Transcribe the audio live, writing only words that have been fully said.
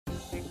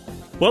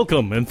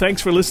Welcome, and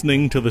thanks for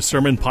listening to the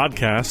Sermon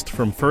Podcast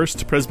from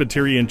First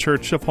Presbyterian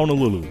Church of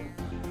Honolulu.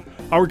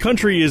 Our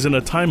country is in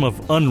a time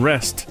of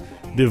unrest,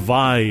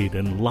 divide,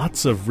 and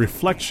lots of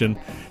reflection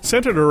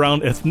centered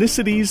around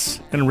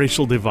ethnicities and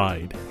racial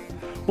divide.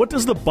 What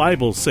does the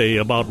Bible say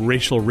about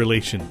racial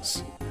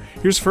relations?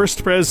 Here's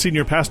First Pres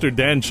Senior Pastor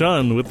Dan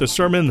Chun with the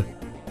sermon,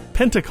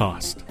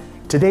 Pentecost.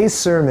 Today's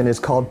sermon is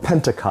called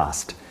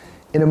Pentecost.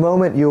 In a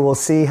moment, you will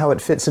see how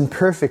it fits in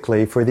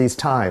perfectly for these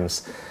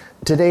times.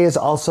 Today is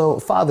also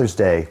Father's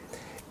Day.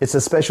 It's a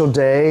special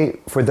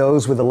day for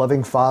those with a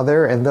loving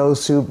father and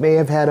those who may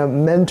have had a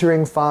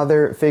mentoring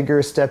father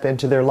figure step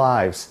into their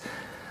lives.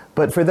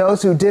 But for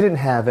those who didn't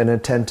have an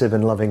attentive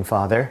and loving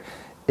father,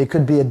 it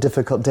could be a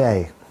difficult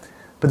day.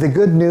 But the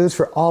good news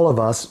for all of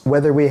us,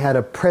 whether we had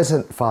a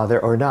present father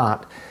or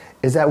not,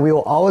 is that we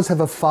will always have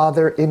a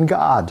father in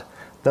God,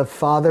 the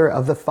Father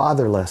of the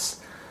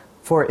fatherless.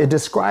 For it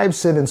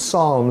describes him in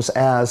Psalms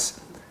as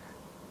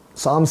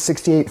Psalm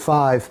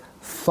 68:5,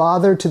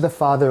 Father to the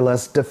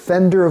fatherless,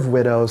 defender of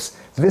widows.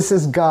 This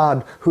is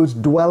God whose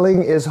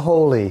dwelling is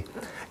holy.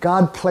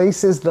 God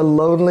places the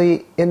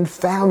lonely in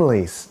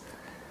families.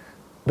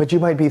 But you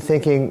might be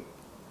thinking,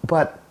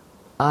 but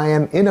I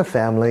am in a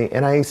family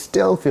and I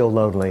still feel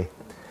lonely.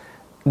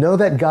 Know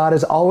that God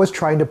is always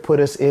trying to put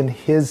us in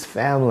His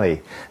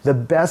family. The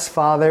best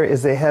Father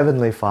is the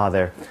Heavenly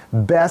Father.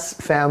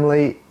 Best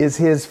family is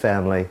His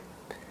family.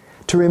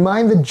 To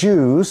remind the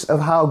Jews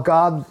of how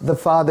God the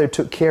Father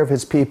took care of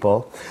His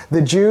people,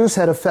 the Jews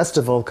had a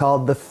festival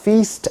called the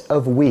Feast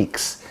of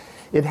Weeks.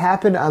 It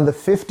happened on the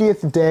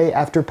 50th day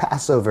after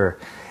Passover,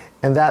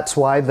 and that's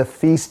why the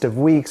Feast of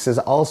Weeks is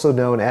also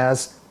known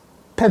as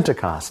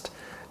Pentecost,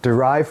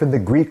 derived from the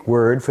Greek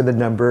word for the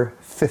number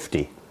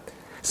 50.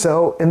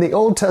 So, in the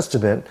Old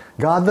Testament,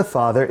 God the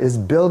Father is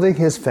building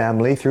His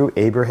family through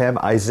Abraham,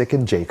 Isaac,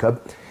 and Jacob.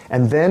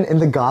 And then in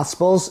the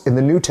Gospels, in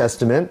the New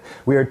Testament,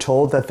 we are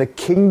told that the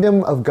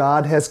kingdom of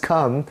God has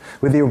come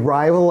with the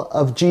arrival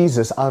of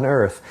Jesus on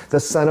earth, the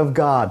Son of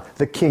God,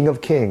 the King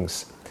of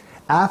Kings.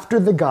 After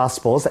the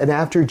Gospels and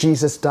after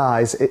Jesus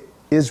dies,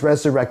 is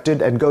resurrected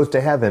and goes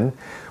to heaven,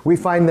 we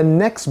find the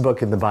next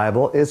book in the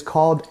Bible is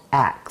called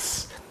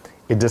Acts.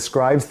 It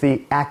describes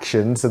the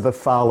actions of the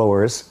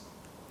followers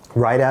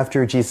right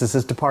after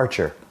Jesus'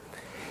 departure.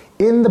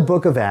 In the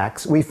book of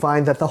Acts, we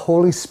find that the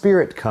Holy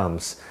Spirit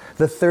comes,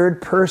 the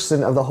third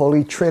person of the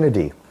Holy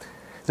Trinity.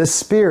 The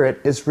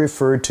Spirit is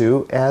referred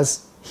to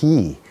as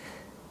He.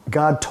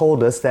 God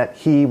told us that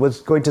He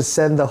was going to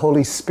send the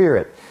Holy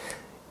Spirit.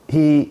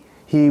 He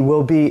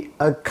will be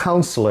a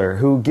counselor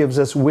who gives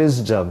us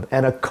wisdom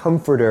and a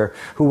comforter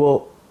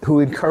who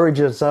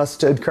encourages us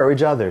to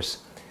encourage others.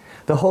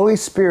 The Holy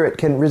Spirit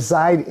can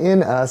reside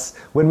in us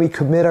when we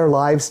commit our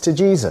lives to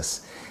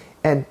Jesus,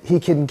 and He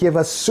can give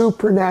us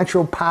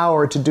supernatural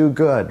power to do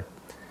good.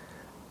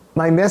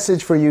 My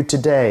message for you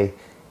today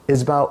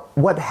is about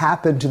what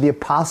happened to the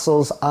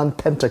apostles on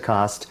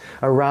Pentecost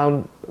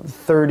around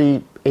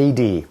 30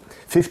 AD,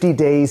 50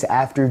 days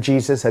after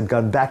Jesus had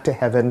gone back to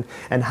heaven,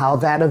 and how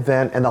that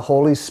event and the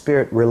Holy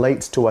Spirit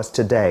relates to us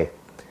today.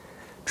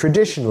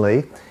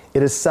 Traditionally,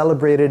 it is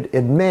celebrated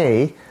in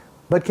May,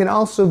 but can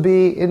also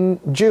be in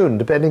June,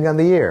 depending on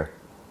the year.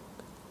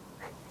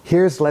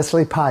 Here's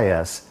Leslie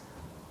Paez,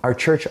 our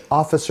church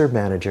officer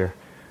manager,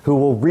 who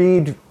will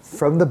read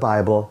from the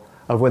Bible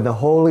of when the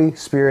Holy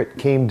Spirit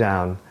came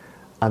down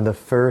on the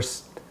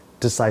first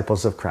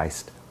disciples of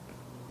Christ.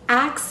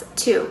 Acts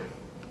 2.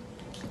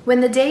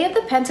 When the day of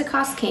the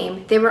Pentecost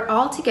came, they were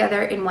all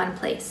together in one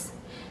place.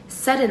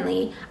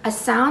 Suddenly, a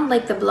sound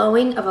like the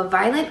blowing of a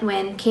violent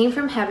wind came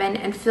from heaven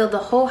and filled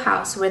the whole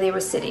house where they were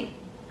sitting.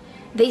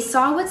 They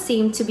saw what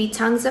seemed to be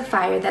tongues of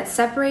fire that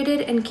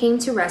separated and came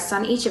to rest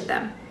on each of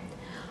them.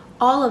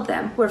 All of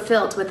them were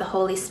filled with the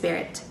Holy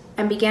Spirit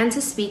and began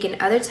to speak in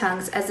other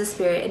tongues as the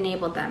Spirit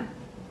enabled them.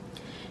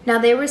 Now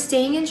they were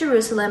staying in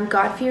Jerusalem,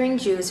 God-fearing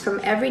Jews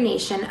from every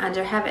nation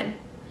under heaven.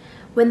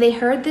 When they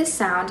heard this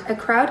sound, a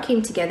crowd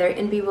came together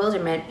in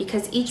bewilderment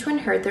because each one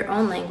heard their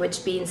own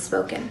language being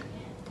spoken.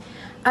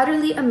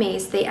 Utterly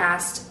amazed, they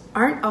asked,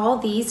 "Aren't all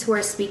these who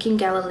are speaking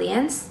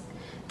Galileans?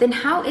 Then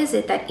how is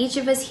it that each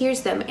of us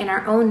hears them in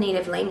our own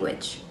native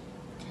language?"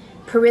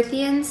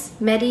 Parthians,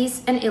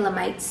 Medes, and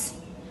Elamites,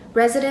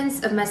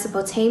 residents of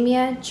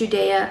Mesopotamia,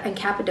 Judea and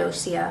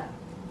Cappadocia,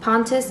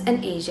 Pontus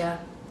and Asia,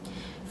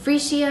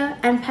 Phrygia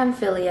and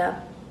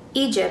Pamphylia,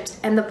 Egypt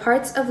and the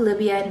parts of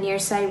Libya near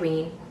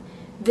Cyrene,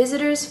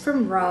 visitors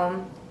from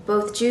Rome,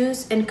 both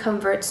Jews and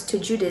converts to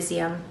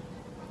Judaism,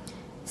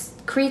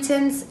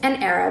 Cretans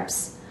and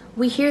Arabs,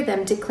 we hear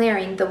them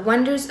declaring the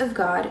wonders of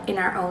God in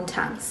our own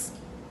tongues.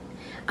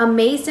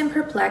 Amazed and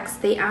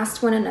perplexed, they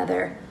asked one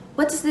another,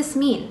 "What does this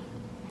mean?"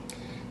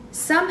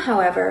 Some,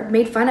 however,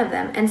 made fun of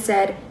them and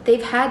said,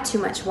 "They've had too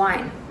much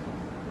wine."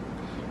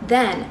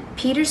 Then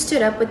Peter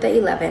stood up with the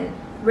 11,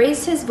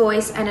 raised his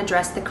voice and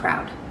addressed the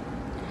crowd.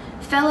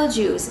 "Fellow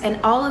Jews and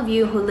all of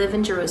you who live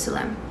in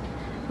Jerusalem,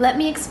 let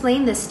me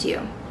explain this to you.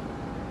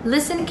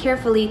 Listen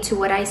carefully to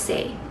what I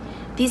say.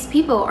 These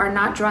people are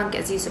not drunk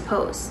as you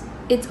suppose.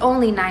 It's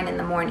only 9 in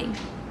the morning.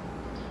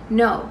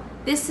 No,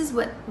 this is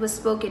what was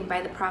spoken by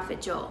the prophet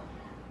Joel.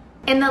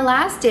 In the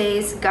last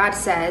days, God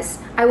says,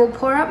 I will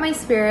pour out my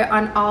Spirit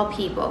on all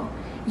people.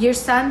 Your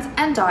sons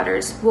and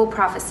daughters will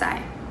prophesy.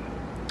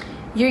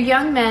 Your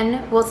young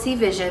men will see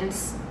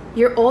visions.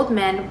 Your old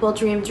men will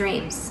dream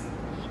dreams.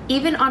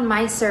 Even on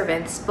my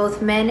servants,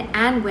 both men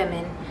and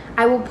women,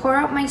 I will pour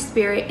out my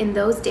Spirit in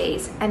those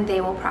days, and they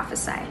will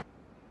prophesy.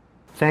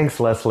 Thanks,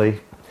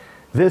 Leslie.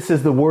 This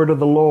is the word of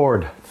the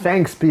Lord.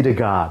 Thanks be to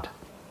God.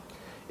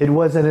 It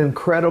was an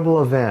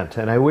incredible event,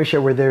 and I wish I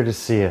were there to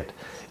see it.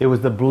 It was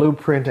the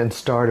blueprint and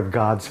start of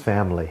God's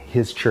family,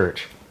 His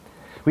church.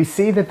 We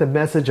see that the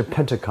message of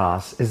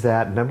Pentecost is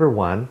that, number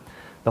one,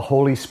 the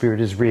Holy Spirit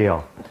is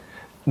real.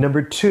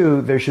 Number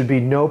two, there should be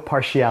no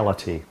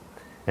partiality.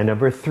 And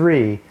number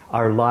three,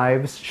 our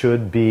lives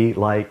should be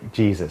like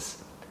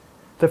Jesus.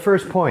 The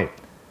first point,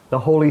 the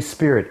Holy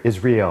Spirit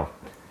is real.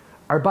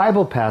 Our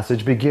Bible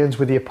passage begins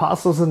with the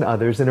apostles and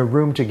others in a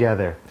room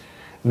together.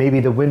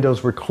 Maybe the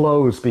windows were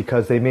closed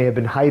because they may have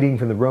been hiding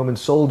from the Roman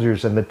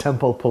soldiers and the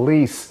temple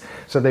police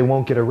so they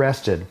won't get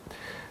arrested.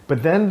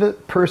 But then the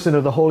person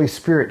of the Holy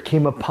Spirit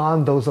came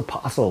upon those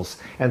apostles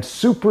and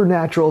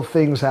supernatural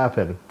things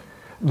happened.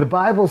 The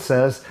Bible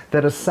says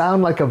that a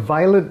sound like a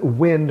violent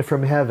wind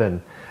from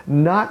heaven,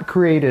 not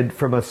created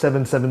from a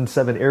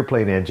 777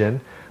 airplane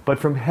engine, but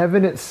from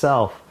heaven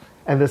itself,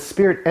 and the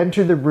Spirit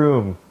entered the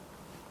room.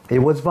 It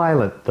was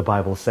violent, the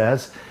Bible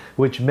says,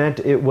 which meant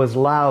it was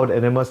loud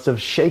and it must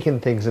have shaken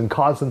things and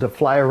caused them to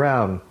fly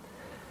around.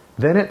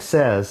 Then it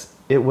says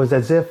it was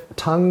as if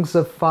tongues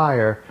of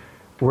fire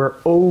were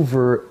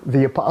over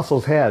the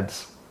apostles'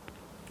 heads,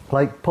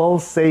 like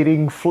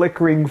pulsating,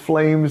 flickering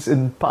flames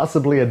in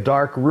possibly a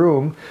dark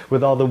room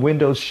with all the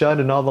windows shut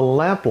and all the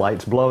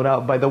lamplights blown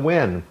out by the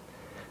wind.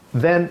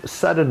 Then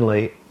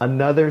suddenly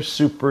another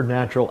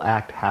supernatural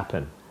act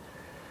happened.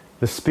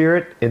 The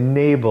Spirit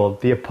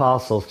enabled the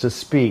apostles to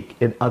speak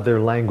in other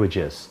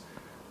languages.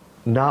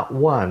 Not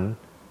one,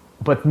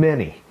 but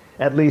many.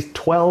 At least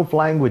 12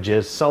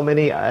 languages, so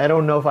many, I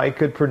don't know if I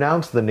could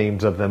pronounce the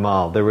names of them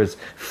all. There was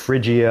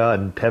Phrygia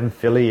and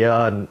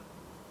Pamphylia and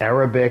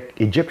Arabic,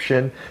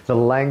 Egyptian, the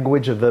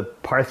language of the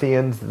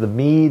Parthians, the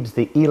Medes,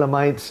 the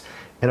Elamites,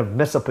 and of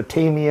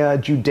Mesopotamia,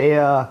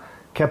 Judea,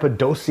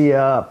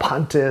 Cappadocia,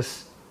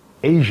 Pontus,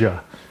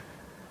 Asia.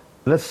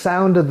 The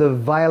sound of the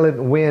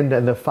violent wind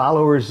and the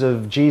followers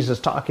of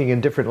Jesus talking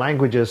in different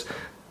languages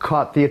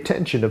caught the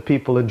attention of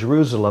people in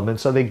Jerusalem, and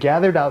so they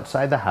gathered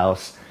outside the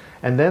house,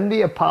 and then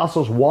the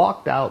apostles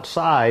walked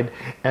outside,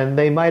 and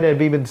they might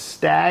have even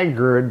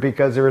staggered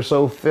because they were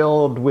so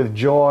filled with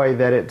joy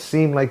that it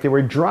seemed like they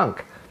were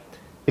drunk.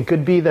 It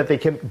could be that they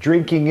kept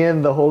drinking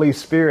in the Holy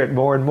Spirit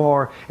more and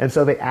more, and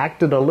so they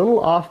acted a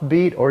little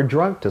offbeat or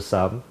drunk to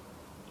some.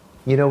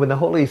 You know, when the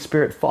Holy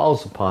Spirit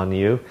falls upon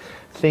you,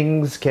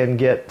 things can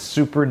get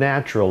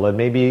supernatural and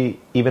maybe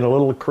even a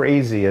little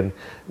crazy. And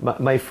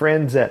my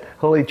friends at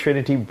Holy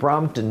Trinity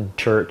Brompton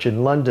Church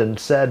in London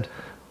said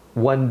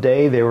one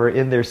day they were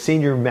in their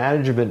senior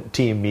management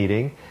team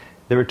meeting.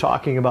 They were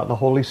talking about the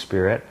Holy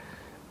Spirit.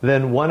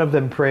 Then one of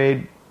them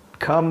prayed,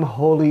 "Come,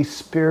 Holy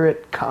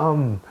Spirit,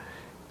 come."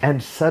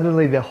 And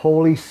suddenly the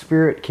Holy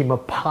Spirit came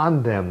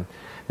upon them.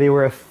 They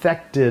were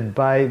affected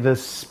by the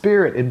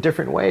Spirit in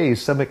different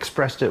ways. Some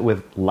expressed it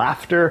with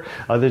laughter,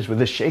 others with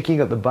the shaking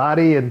of the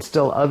body, and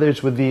still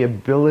others with the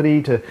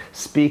ability to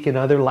speak in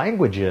other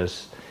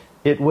languages.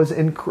 It was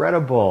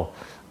incredible.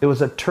 It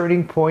was a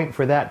turning point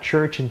for that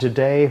church, and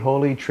today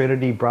Holy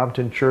Trinity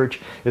Brompton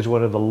Church is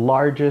one of the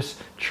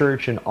largest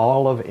churches in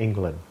all of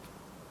England.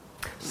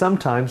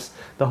 Sometimes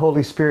the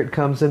Holy Spirit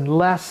comes in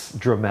less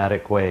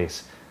dramatic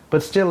ways,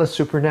 but still is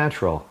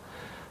supernatural.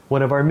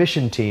 One of our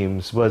mission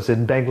teams was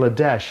in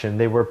Bangladesh, and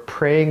they were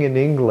praying in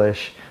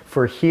English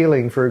for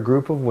healing for a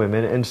group of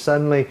women, and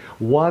suddenly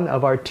one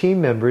of our team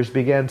members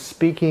began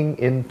speaking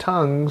in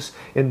tongues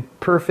in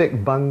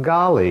perfect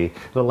Bengali,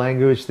 the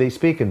language they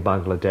speak in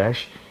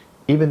Bangladesh,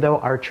 even though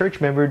our church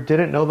member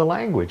didn't know the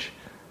language.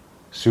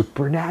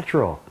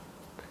 Supernatural.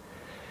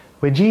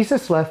 When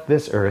Jesus left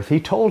this earth, he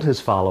told his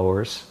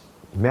followers,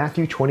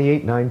 Matthew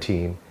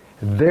 28:19,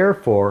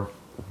 "Therefore,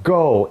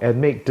 go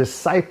and make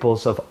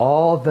disciples of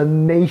all the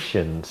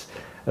nations,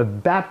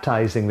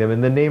 baptizing them in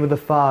the name of the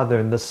Father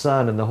and the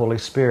Son and the Holy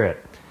Spirit.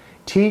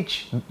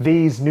 Teach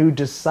these new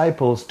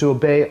disciples to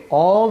obey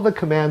all the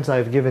commands I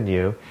have given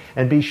you,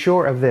 and be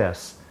sure of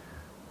this,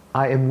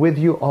 I am with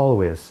you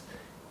always,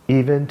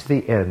 even to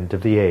the end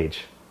of the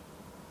age."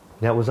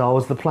 That was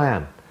always the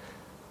plan.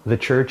 The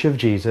Church of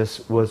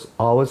Jesus was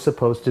always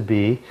supposed to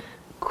be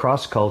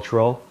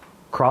cross-cultural,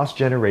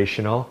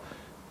 cross-generational.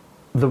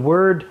 The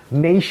word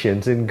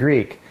nations in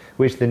Greek,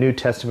 which the New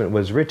Testament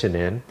was written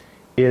in,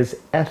 is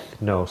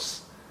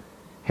ethnos.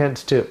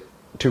 Hence, to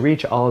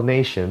reach all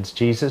nations,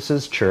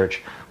 Jesus'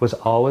 church was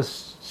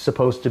always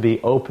supposed to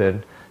be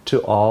open to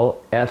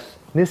all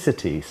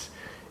ethnicities.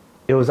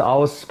 It was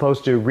always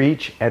supposed to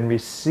reach and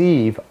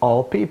receive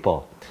all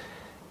people.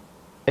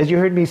 As you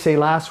heard me say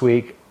last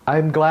week,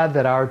 I'm glad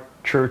that our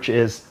church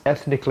is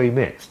ethnically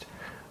mixed.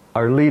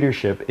 Our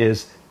leadership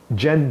is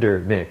gender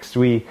mixed.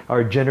 We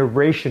are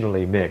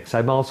generationally mixed.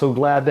 I'm also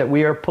glad that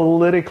we are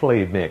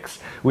politically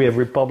mixed. We have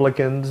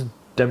Republicans,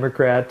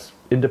 Democrats,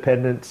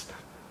 Independents.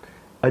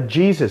 A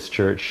Jesus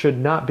church should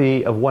not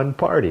be of one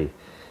party.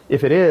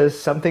 If it is,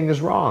 something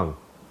is wrong.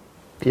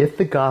 If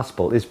the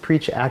gospel is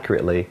preached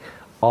accurately,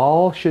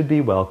 all should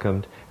be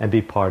welcomed and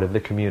be part of the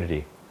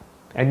community.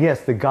 And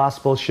yes, the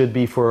gospel should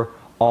be for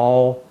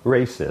all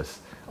races,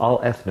 all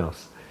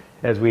ethnos,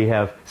 as we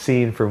have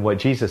seen from what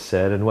Jesus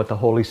said and what the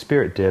Holy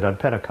Spirit did on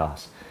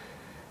Pentecost.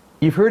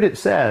 You've heard it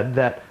said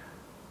that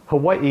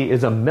Hawaii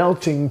is a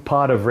melting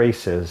pot of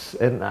races,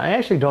 and I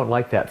actually don't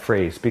like that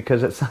phrase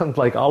because it sounds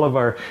like all of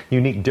our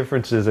unique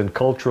differences and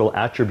cultural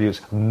attributes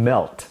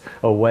melt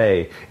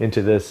away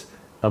into this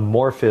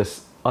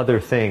amorphous other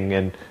thing,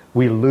 and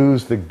we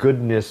lose the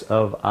goodness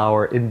of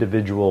our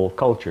individual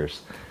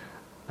cultures.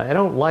 I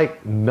don't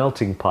like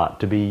melting pot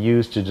to be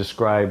used to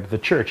describe the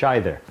church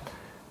either.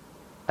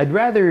 I'd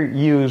rather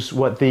use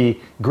what the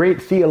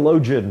great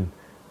theologian,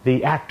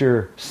 the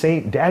actor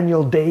St.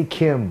 Daniel Dae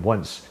Kim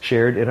once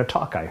shared in a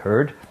talk I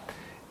heard.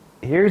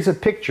 Here's a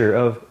picture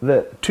of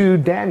the two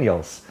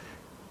Daniels.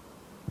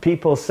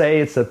 People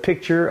say it's a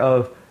picture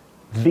of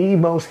the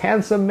most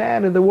handsome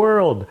man in the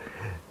world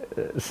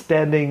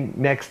standing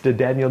next to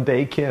Daniel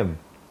Dae Kim.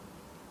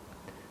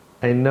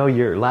 I know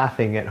you're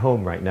laughing at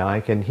home right now. I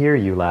can hear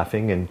you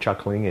laughing and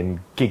chuckling and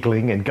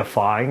giggling and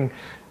guffawing.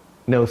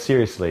 No,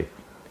 seriously.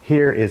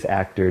 Here is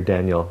actor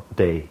Daniel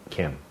Dae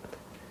Kim.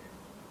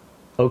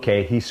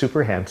 Okay, he's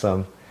super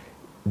handsome.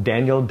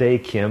 Daniel Dae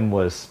Kim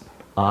was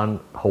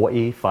on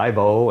Hawaii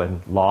Five-0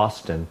 and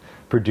Lost and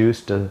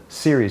produced a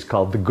series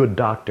called The Good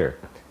Doctor.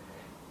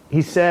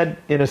 He said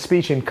in a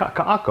speech in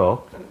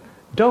Kaka'ako,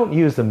 don't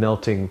use the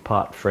melting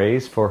pot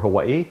phrase for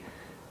Hawaii.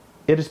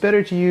 It is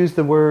better to use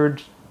the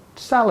word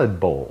salad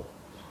bowl.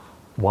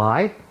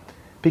 Why?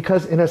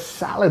 Because in a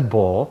salad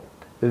bowl,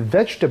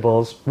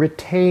 vegetables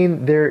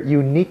retain their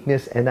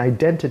uniqueness and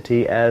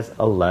identity as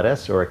a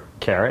lettuce or a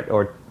carrot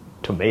or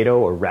tomato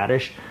or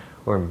radish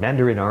or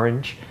mandarin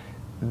orange.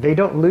 They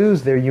don't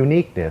lose their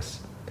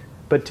uniqueness,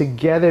 but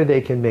together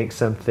they can make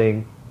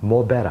something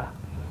mobera,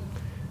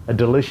 a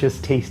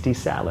delicious, tasty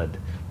salad.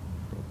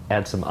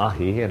 Add some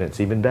ahi and it's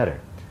even better.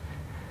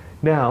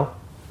 Now,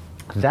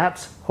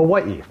 that's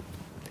Hawaii.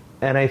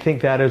 And I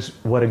think that is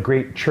what a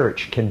great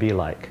church can be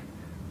like.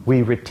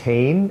 We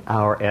retain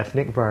our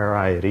ethnic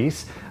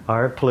varieties,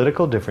 our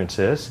political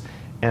differences,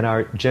 and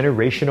our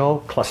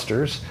generational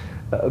clusters,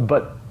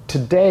 but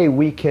today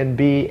we can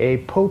be a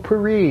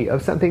potpourri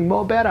of something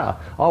more better,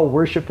 all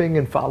worshiping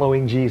and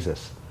following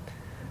Jesus.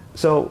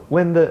 So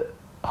when the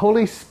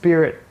Holy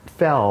Spirit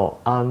fell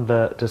on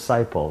the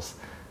disciples,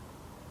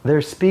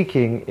 their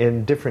speaking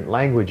in different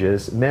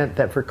languages meant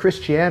that for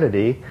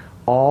Christianity,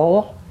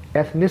 all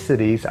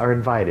ethnicities are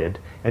invited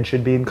and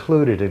should be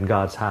included in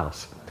God's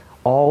house.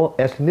 All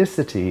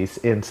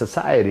ethnicities in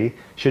society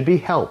should be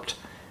helped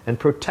and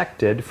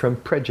protected from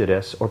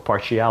prejudice or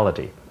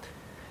partiality.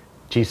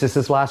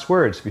 Jesus' last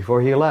words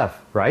before he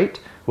left, right,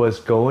 was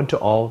go into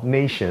all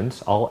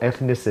nations, all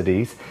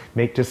ethnicities,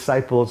 make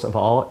disciples of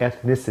all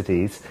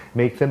ethnicities,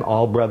 make them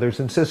all brothers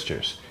and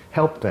sisters,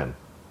 help them.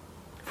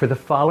 For the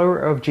follower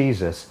of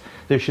Jesus,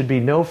 there should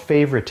be no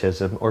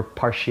favoritism or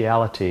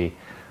partiality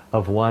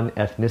of one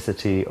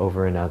ethnicity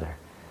over another.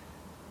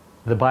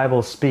 The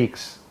Bible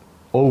speaks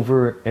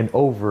over and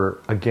over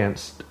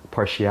against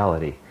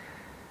partiality.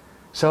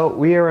 So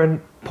we are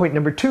on point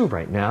number 2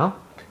 right now.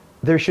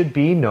 There should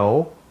be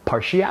no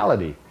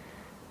partiality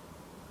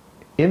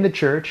in the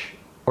church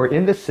or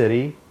in the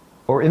city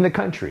or in the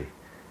country.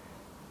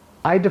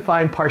 I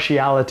define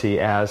partiality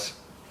as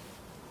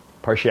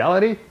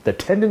the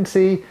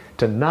tendency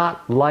to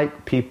not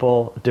like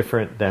people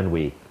different than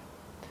we.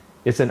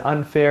 It's an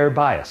unfair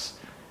bias.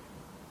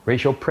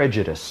 Racial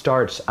prejudice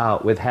starts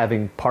out with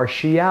having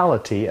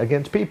partiality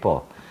against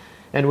people.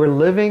 And we're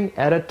living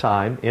at a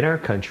time in our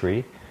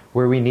country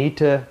where we need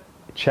to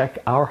check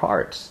our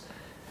hearts.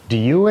 Do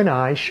you and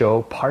I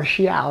show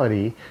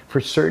partiality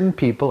for certain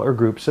people or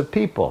groups of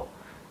people?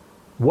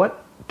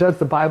 What does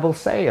the Bible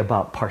say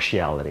about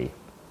partiality?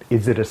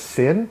 Is it a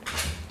sin?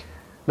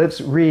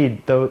 Let's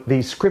read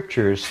these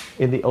scriptures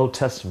in the Old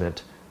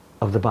Testament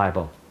of the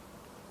Bible.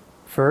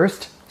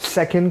 First,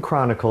 2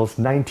 Chronicles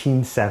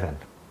 19:7.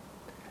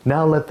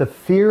 Now let the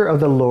fear of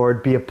the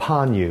Lord be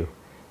upon you.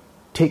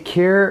 Take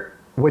care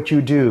what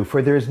you do,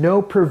 for there is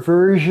no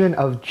perversion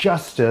of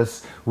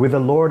justice with the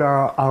Lord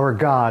our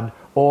God,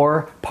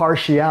 or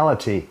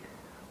partiality,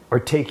 or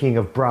taking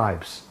of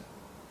bribes.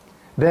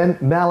 Then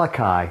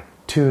Malachi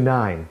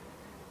 2:9,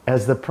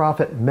 as the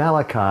prophet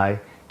Malachi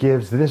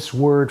gives this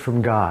word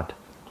from God.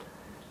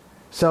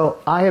 So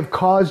I have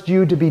caused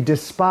you to be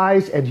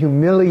despised and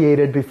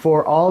humiliated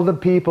before all the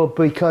people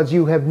because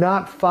you have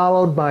not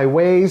followed my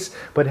ways,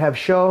 but have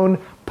shown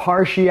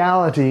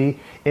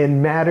partiality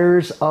in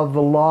matters of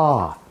the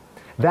law.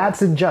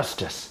 That's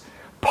injustice.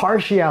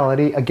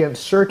 Partiality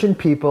against certain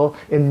people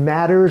in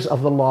matters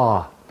of the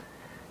law.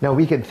 Now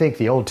we can think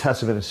the Old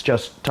Testament is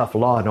just tough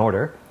law and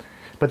order,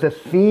 But the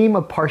theme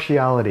of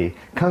partiality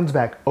comes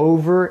back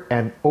over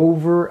and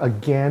over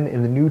again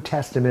in the New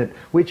Testament,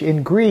 which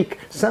in Greek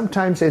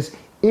sometimes is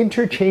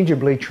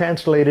interchangeably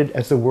translated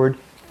as the word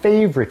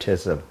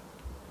favoritism.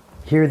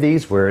 Hear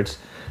these words,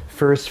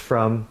 first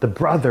from the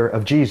brother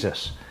of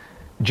Jesus,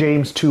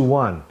 James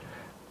 2:1.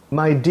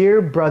 My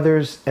dear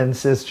brothers and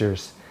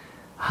sisters,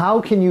 how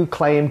can you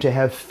claim to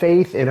have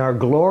faith in our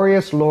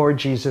glorious Lord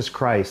Jesus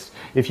Christ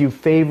if you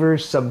favor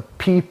some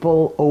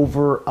people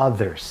over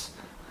others?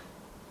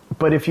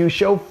 But if you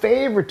show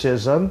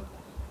favoritism,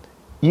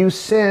 you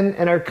sin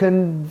and are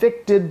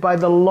convicted by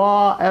the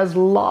law as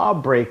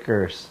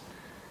lawbreakers.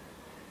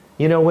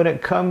 You know, when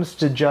it comes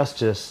to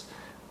justice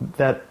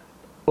that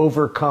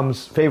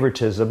overcomes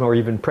favoritism or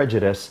even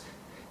prejudice,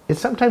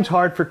 it's sometimes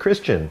hard for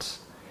Christians.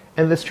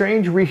 And the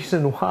strange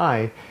reason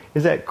why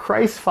is that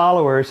Christ's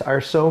followers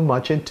are so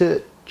much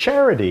into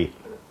charity.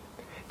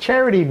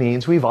 Charity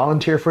means we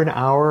volunteer for an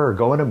hour or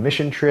go on a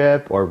mission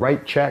trip or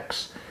write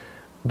checks.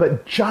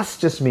 But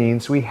justice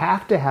means we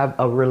have to have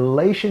a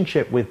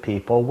relationship with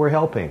people we're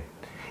helping.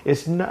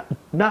 It's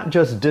not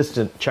just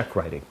distant check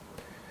writing.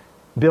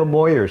 Bill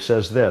Moyer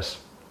says this,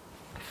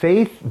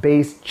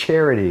 faith-based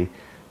charity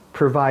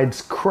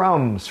provides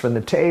crumbs from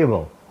the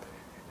table.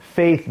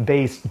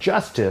 Faith-based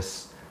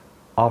justice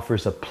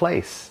offers a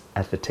place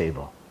at the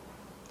table.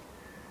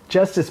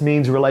 Justice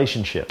means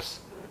relationships,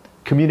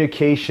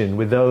 communication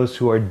with those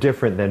who are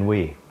different than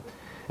we.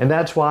 And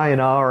that's why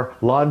in our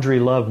Laundry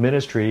Love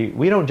ministry,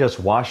 we don't just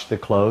wash the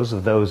clothes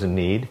of those in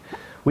need.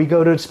 We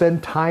go to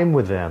spend time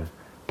with them,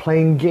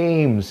 playing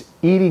games,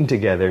 eating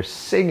together,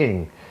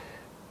 singing.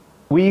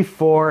 We're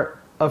for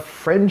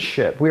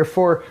friendships,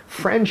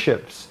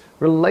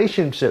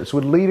 relationships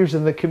with leaders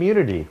in the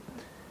community.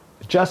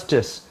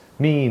 Justice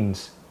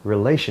means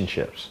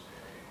relationships.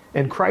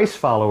 And Christ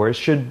followers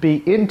should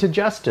be into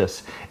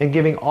justice and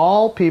giving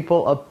all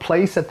people a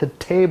place at the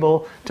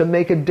table to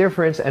make a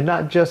difference and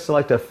not just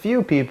select a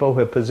few people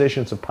who have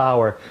positions of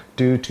power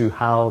due to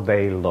how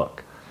they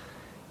look.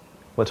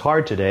 What's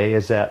hard today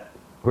is that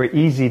we're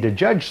easy to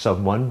judge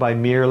someone by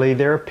merely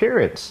their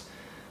appearance.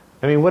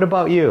 I mean, what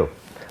about you?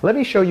 Let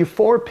me show you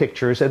 4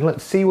 pictures and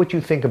let's see what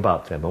you think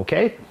about them,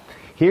 okay?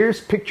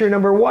 Here's picture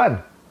number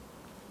 1.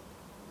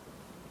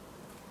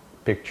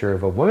 Picture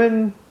of a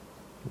woman.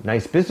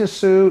 Nice business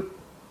suit,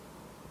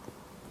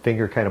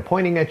 finger kind of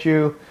pointing at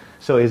you.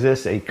 So is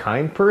this a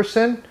kind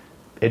person,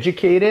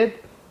 educated,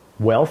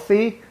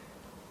 wealthy?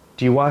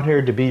 Do you want her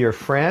to be your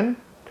friend?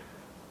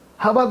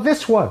 How about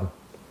this one?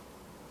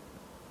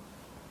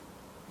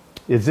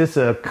 Is this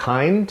a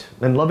kind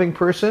and loving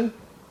person?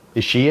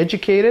 Is she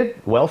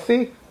educated,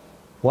 wealthy?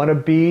 Want to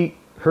be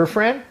her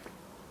friend?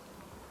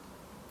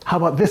 How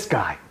about this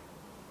guy?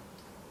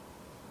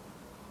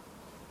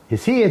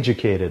 Is he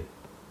educated,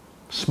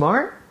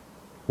 smart?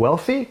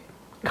 Wealthy?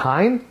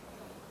 Kind?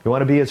 You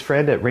want to be his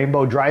friend at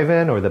Rainbow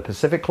Drive-In or the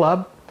Pacific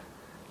Club?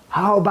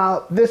 How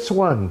about this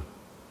one?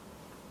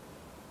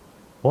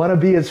 Want to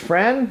be his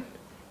friend?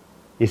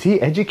 Is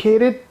he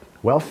educated?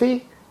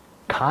 Wealthy?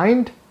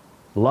 Kind?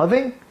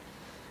 Loving?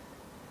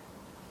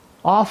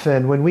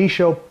 Often when we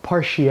show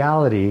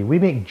partiality, we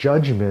make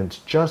judgments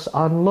just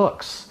on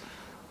looks.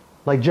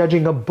 Like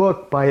judging a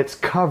book by its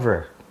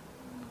cover.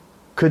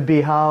 Could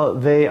be how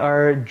they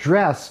are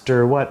dressed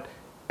or what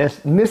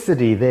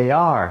ethnicity they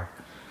are.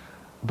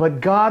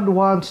 But God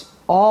wants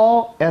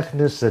all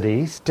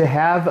ethnicities to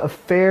have a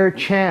fair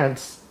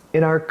chance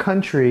in our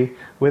country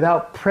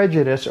without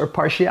prejudice or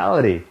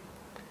partiality.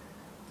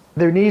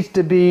 There needs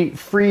to be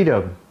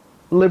freedom,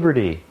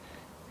 liberty,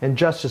 and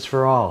justice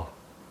for all.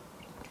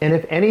 And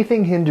if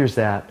anything hinders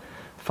that,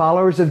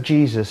 followers of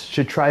Jesus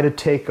should try to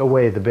take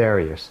away the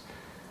barriers.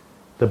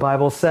 The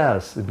Bible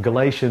says in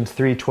Galatians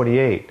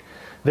 3:28,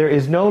 there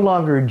is no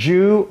longer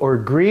Jew or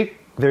Greek,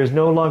 there's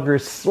no longer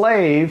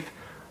slave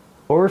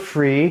or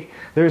free.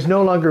 There's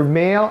no longer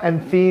male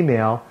and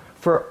female,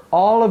 for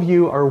all of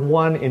you are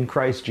one in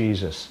Christ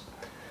Jesus.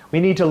 We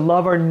need to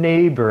love our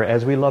neighbor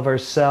as we love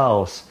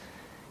ourselves.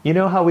 You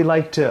know how we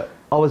like to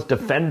always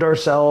defend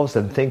ourselves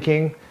and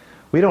thinking?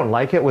 We don't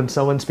like it when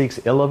someone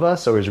speaks ill of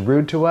us or is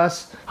rude to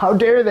us. How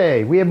dare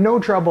they? We have no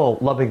trouble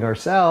loving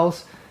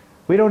ourselves.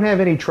 We don't have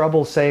any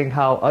trouble saying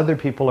how other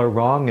people are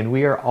wrong and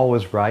we are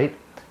always right.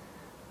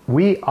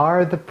 We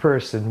are the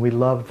person we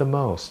love the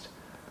most.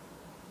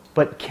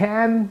 But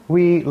can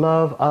we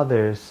love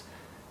others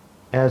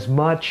as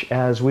much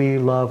as we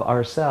love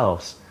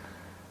ourselves?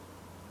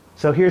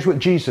 So here's what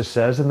Jesus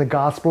says in the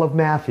Gospel of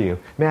Matthew,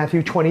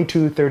 Matthew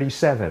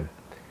 22:37.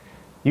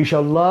 You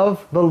shall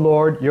love the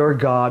Lord your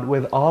God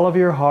with all of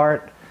your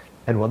heart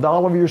and with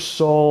all of your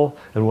soul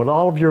and with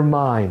all of your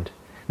mind.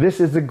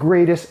 This is the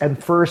greatest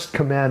and first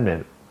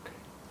commandment.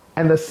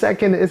 And the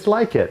second is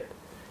like it.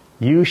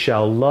 You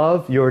shall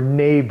love your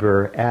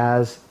neighbor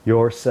as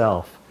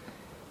yourself.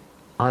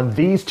 On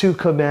these 2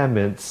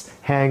 commandments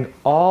hang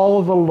all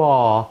of the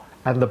law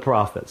and the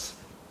prophets.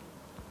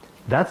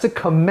 That's a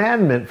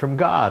commandment from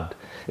God.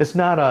 It's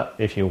not a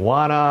if you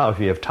wanna, if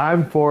you have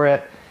time for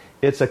it.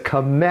 It's a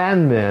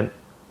commandment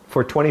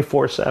for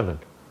 24/7.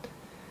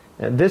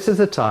 And this is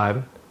a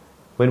time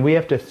when we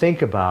have to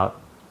think about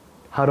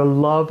how to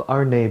love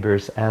our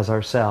neighbors as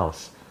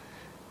ourselves.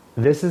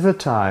 This is a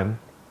time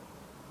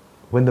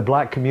when the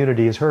black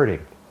community is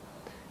hurting,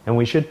 and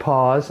we should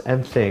pause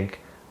and think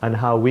on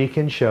how we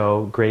can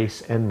show grace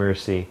and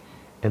mercy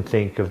and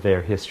think of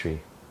their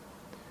history.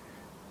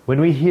 When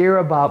we hear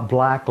about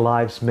Black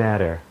Lives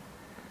Matter,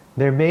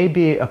 there may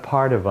be a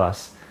part of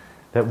us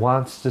that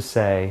wants to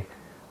say,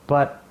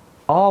 but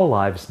all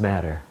lives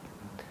matter.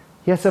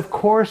 Yes, of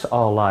course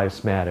all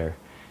lives matter.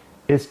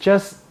 It's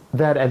just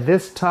that at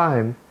this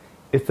time,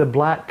 it's the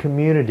black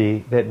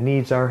community that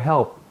needs our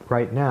help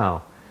right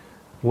now.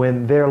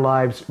 When their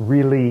lives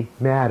really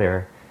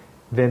matter,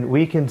 then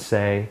we can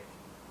say,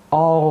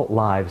 all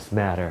lives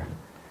matter.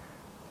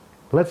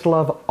 Let's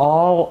love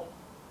all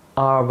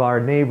of our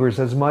neighbors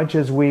as much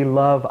as we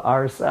love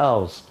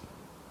ourselves.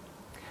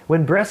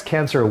 When Breast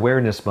Cancer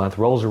Awareness Month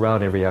rolls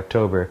around every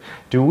October,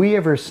 do we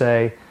ever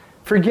say,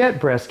 forget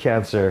breast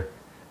cancer,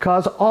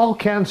 'cause all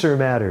cancer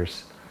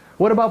matters?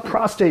 What about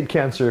prostate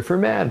cancer for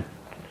men?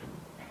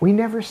 We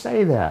never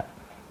say that.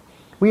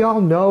 We all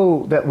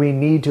know that we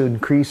need to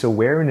increase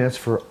awareness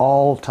for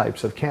all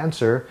types of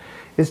cancer.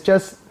 It's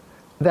just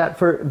that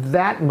for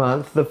that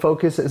month, the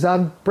focus is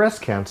on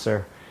breast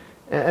cancer.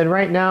 And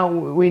right now,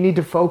 we need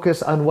to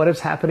focus on what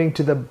is happening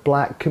to the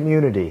black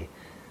community.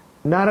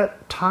 Not a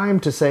time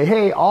to say,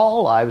 hey,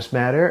 all lives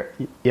matter.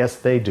 Yes,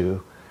 they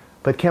do.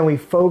 But can we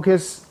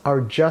focus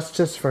our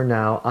justice for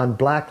now on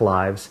black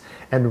lives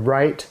and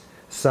right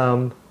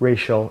some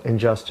racial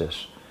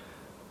injustice?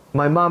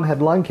 My mom had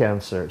lung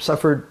cancer,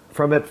 suffered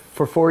from it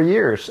for 4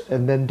 years,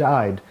 and then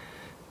died.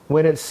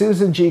 When it's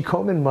Susan G.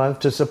 Komen month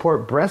to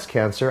support breast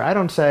cancer, I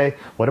don't say,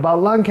 what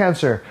about lung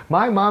cancer?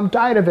 My mom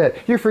died of it.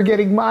 You're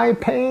forgetting my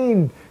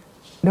pain.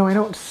 No, I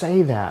don't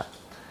say that.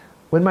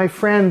 When my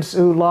friends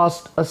who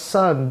lost a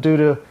son due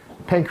to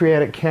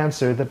pancreatic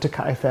cancer, the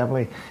Takai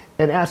family,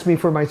 and ask me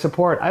for my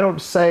support, I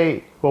don't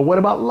say, well, what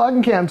about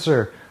lung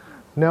cancer?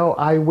 No,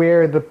 I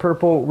wear the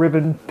purple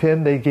ribbon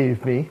pin they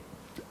gave me.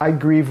 I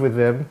grieve with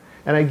them,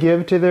 and I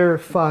give to their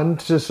fund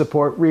to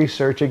support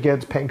research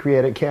against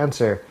pancreatic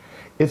cancer.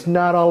 It's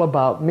not all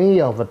about me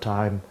all the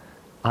time.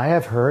 I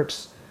have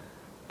hurts,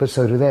 but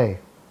so do they.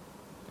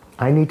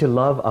 I need to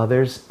love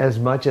others as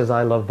much as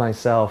I love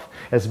myself,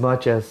 as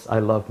much as I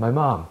love my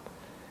mom.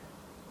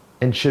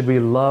 And should we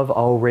love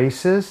all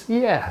races?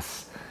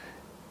 Yes.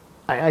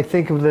 I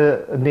think of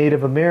the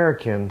Native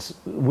Americans.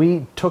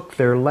 We took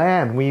their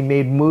land. We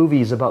made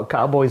movies about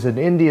cowboys and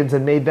Indians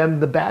and made them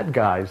the bad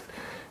guys.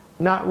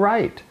 Not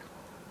right.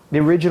 The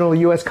original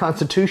U.S.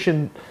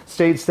 Constitution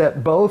states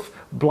that both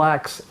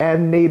blacks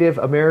and Native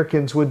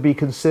Americans would be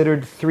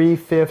considered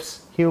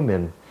 3/5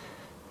 human.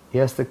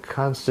 Yes, the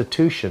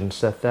Constitution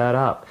set that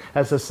up.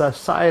 As a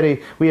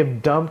society, we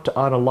have dumped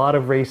on a lot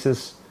of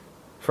races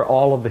for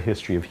all of the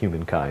history of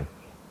humankind.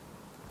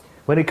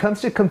 When it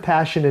comes to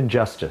compassion and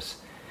justice,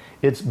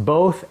 it's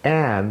both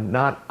and,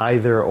 not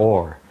either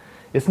or.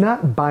 It's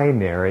not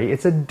binary,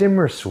 it's a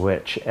dimmer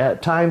switch.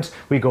 At times,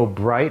 we go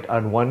bright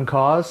on one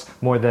cause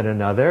more than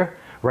another.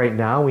 Right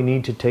now, we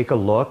need to take a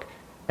look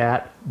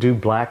at, do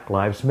Black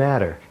Lives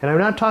Matter? And I'm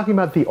not talking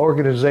about the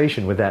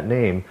organization with that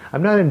name.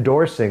 I'm not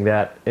endorsing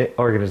that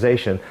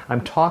organization.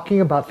 I'm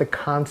talking about the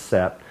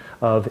concept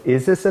of,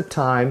 is this a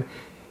time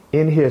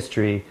in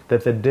history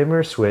that the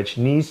dimmer switch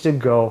needs to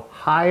go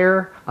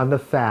higher on the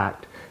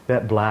fact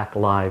that black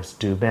lives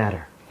do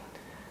matter?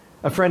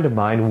 A friend of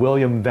mine,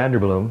 William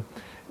Vanderbloom,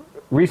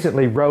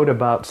 recently wrote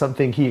about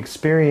something he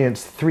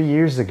experienced 3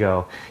 years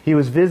ago. He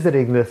was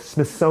visiting the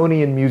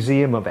Smithsonian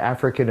Museum of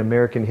African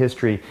American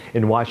History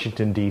in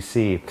Washington,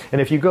 D.C.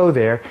 And if you go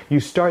there, you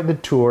start the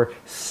tour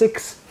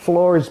 6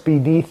 floors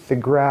beneath the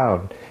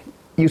ground.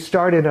 You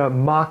start in a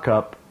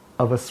mock-up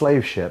of a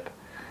slave ship.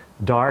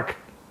 Dark,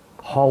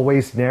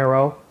 hallways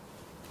narrow,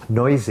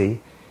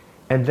 noisy.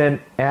 And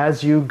then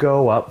as you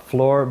go up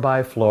floor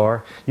by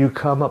floor, you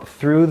come up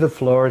through the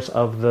floors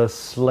of the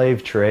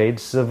slave trade,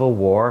 Civil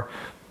War,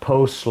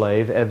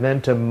 post-slave, and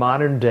then to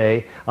modern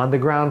day on the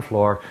ground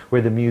floor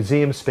where the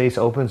museum space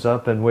opens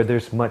up and where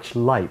there's much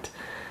light.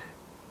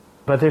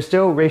 But there's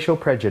still racial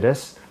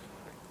prejudice,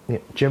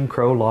 Jim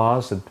Crow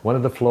laws, and one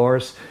of the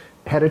floors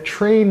had a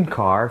train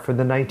car from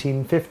the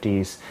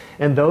 1950s.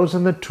 And those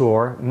on the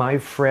tour, my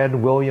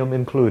friend William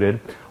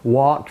included,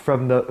 walked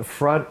from the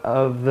front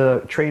of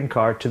the train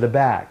car to the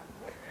back.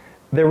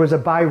 There was a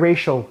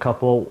biracial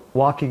couple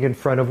walking in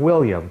front of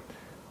William.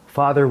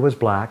 Father was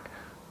black,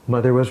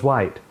 mother was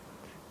white.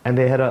 And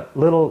they had a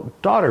little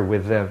daughter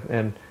with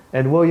them.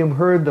 And William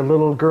heard the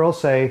little girl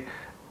say,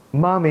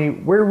 "Mommy,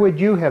 where would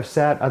you have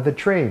sat on the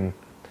train?"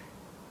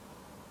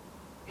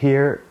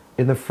 "Here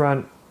in the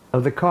front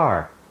of the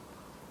car,"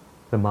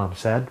 the mom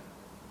said.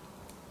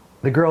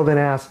 The girl then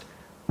asked,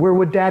 "Where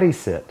would Daddy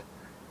sit?"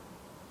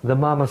 The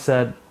mama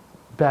said,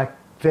 "Back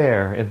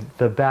there in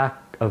the back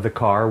of the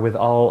car with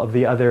all of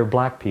the other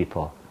black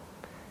people."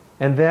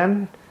 And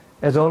then,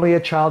 as only a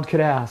child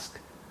could ask,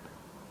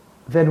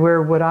 "Then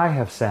where would I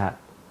have sat?"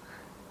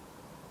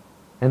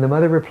 And the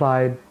mother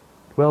replied,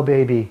 "Well,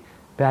 baby,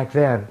 back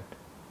then,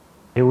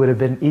 It would have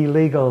been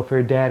illegal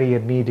for Daddy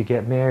and me to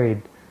get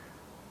married,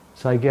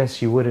 so I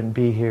guess you wouldn't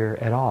be here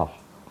at all.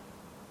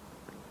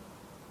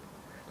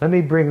 Let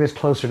me bring this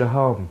closer to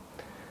home.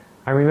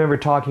 I remember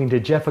talking to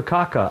Jeff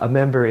Akaka, a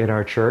member in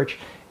our church,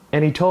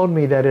 and he told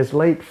me that his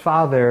late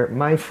father,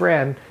 my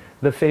friend,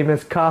 the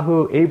famous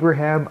Kahu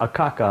Abraham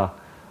Akaka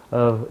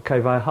of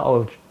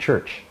Kaivaihaʻo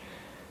Church.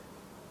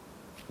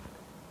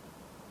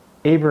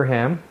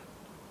 Abraham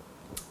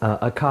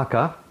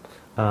Akaka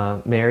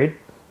married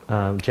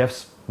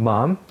Jeff's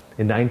mom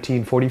in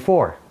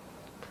 1944.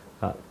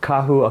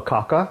 Kahu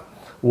Akaka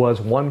was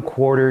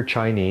 1/4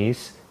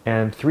 Chinese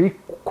and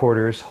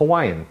 3/4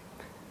 Hawaiian.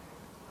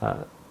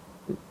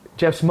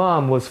 Jeff's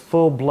mom was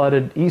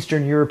full-blooded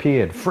Eastern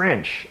European,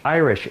 French,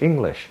 Irish,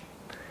 English.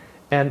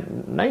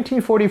 And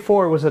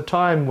 1944 was a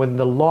time when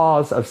the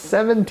laws of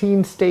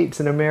 17 states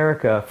in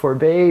America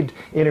forbade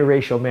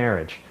interracial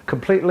marriage,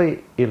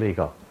 completely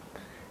illegal.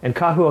 And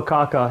Kahu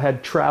Akaka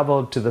had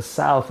traveled to the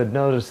South and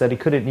noticed that he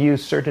couldn't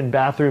use certain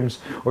bathrooms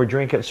or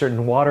drink at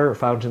certain water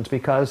fountains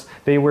because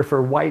they were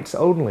for whites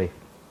only.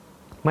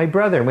 My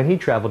brother, when he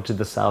traveled to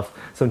the South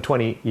some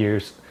 20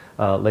 years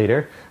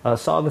later,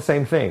 saw the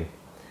same thing.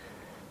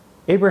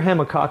 Abraham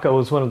Akaka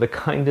was one of the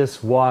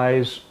kindest,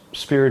 wise,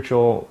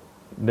 spiritual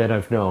men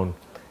I've known.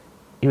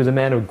 He was a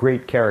man of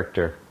great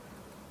character.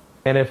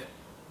 And if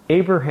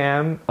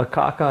Abraham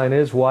Akaka and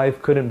his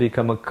wife couldn't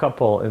become a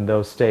couple in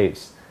those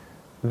states,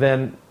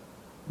 then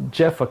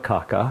Jeff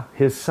Akaka,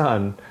 his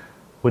son,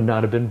 would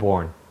not have been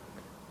born.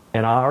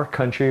 And our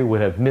country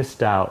would have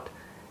missed out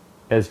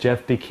as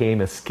Jeff became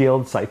a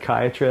skilled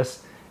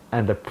psychiatrist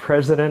and the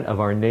president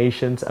of our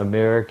nation's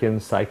American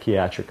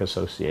Psychiatric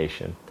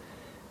Association.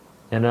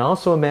 And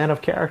also a man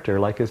of character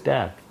like his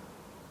dad.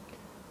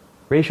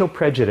 Racial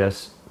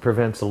prejudice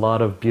prevents a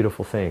lot of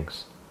beautiful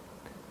things.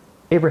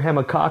 Abraham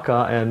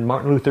Akaka and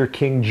Martin Luther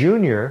King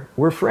Jr.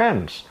 were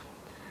friends.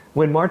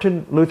 When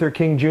Martin Luther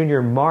King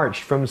Jr.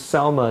 marched from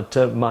Selma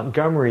to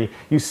Montgomery,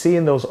 you see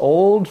in those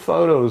old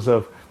photos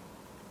of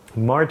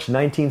March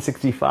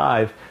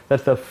 1965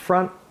 that the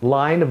front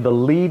line of the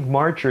lead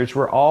marchers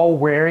were all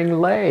wearing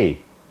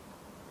lei.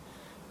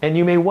 And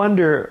you may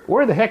wonder,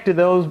 where the heck did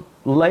those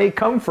lei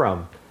come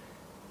from?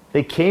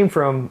 They came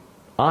from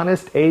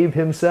Honest Abe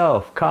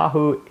himself,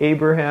 Kahu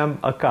Abraham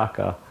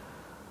Akaka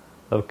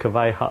of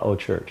Kaivaihaʻo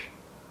Church.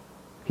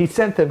 He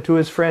sent them to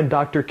his friend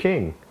Dr.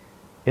 King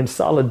in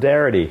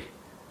solidarity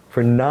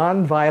for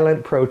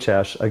nonviolent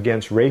protests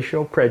against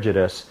racial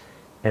prejudice,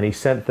 and he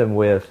sent them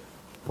with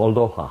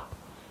aloha.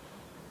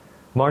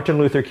 Martin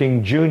Luther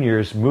King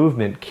Jr.'s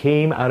movement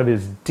came out of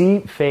his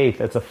deep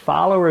faith as a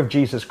follower of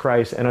Jesus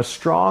Christ and a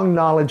strong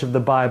knowledge of the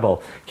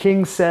Bible.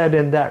 King said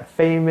in that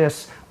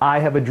famous "I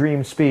Have a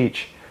Dream"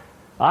 speech,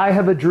 "I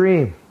have a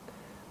dream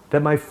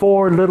that my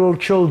 4 little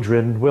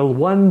children will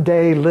one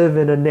day live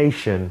in a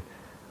nation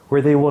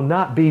where they will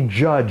not be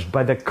judged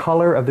by the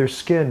color of their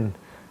skin,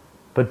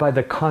 but by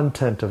the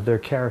content of their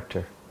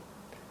character."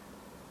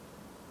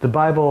 The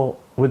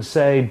Bible would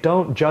say,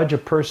 don't judge a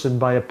person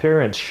by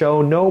appearance.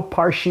 Show no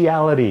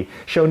partiality.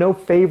 Show no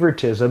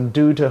favoritism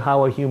due to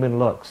how a human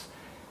looks.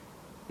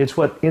 It's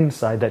what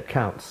inside that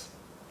counts.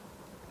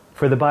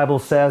 For the Bible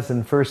says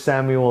in 1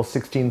 Samuel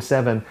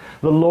 16:7,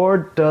 the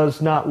Lord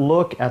does not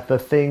look at the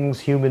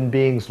things human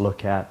beings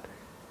look at.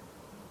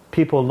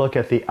 People look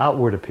at the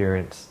outward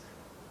appearance,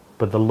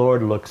 but the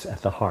Lord looks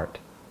at the heart.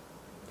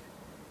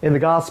 In the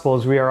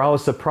Gospels, we are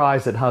always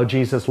surprised at how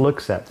Jesus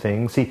looks at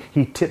things.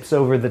 He tips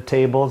over the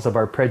tables of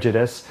our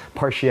prejudice,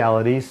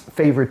 partialities,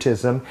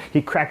 favoritism. He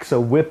cracks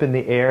a whip in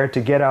the air to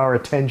get our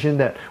attention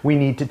that we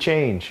need to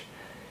change.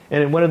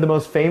 And in one of the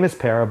most famous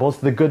parables,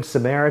 the Good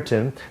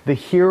Samaritan, the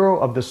hero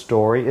of the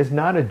story is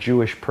not a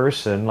Jewish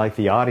person like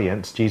the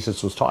audience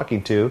Jesus was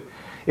talking to.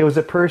 It was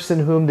a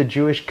person whom the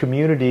Jewish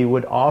community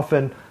would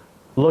often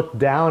look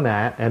down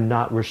at and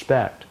not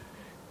respect.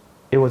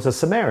 It was a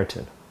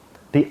Samaritan,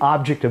 the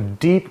object of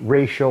deep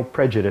racial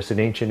prejudice in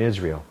ancient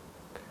Israel.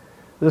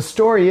 The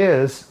story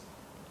is,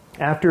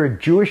 after a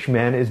Jewish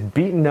man is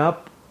beaten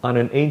up on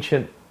an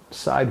ancient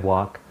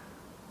sidewalk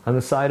on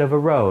the side of a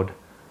road,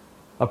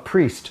 a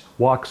priest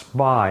walks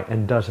by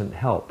and doesn't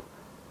help.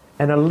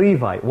 And a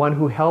Levite, one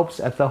who helps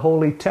at the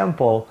holy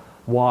temple,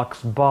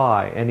 walks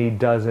by and he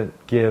doesn't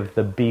give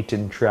the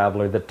beaten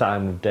traveler the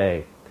time of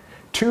day.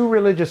 2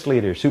 religious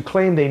leaders who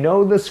claim they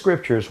know the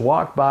scriptures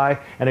walk by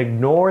and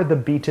ignore the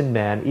beaten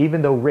man,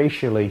 even though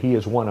racially he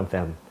is one of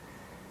them.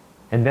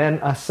 And then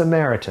a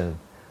Samaritan,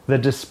 the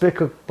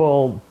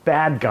despicable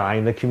bad guy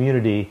in the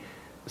community,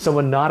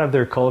 someone not of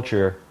their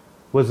culture,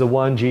 was the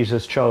one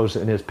Jesus chose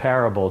in his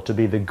parable to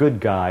be the good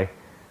guy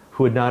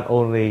who would not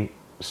only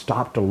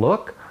stop to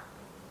look,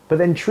 but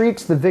then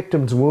treats the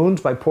victim's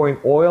wounds by pouring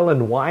oil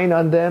and wine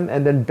on them,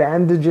 and then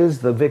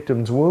bandages the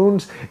victim's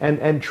wounds,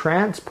 and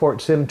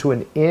transports him to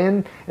an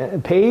inn,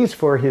 and pays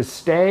for his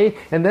stay,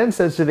 and then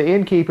says to the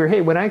innkeeper,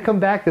 hey, when I come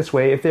back this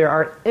way, if there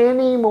are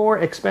any more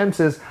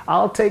expenses,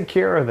 I'll take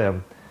care of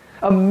them.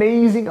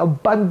 Amazing,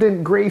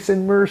 abundant grace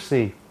and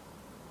mercy.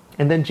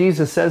 And then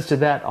Jesus says to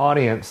that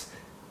audience,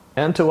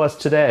 and to us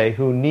today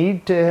who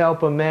need to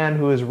help a man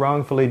who is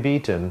wrongfully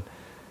beaten.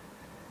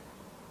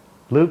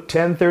 Luke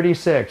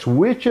 10:36,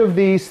 which of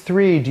these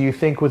three do you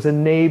think was a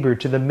neighbor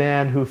to the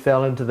man who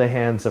fell into the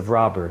hands of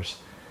robbers?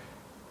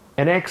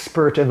 An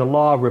expert in the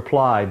law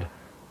replied,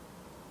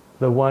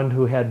 the one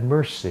who had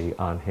mercy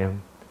on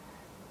him.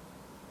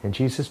 And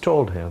Jesus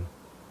told him,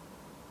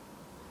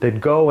 then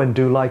go and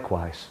do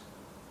likewise.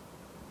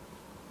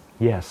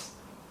 Yes.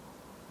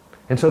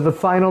 And so the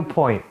final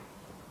point,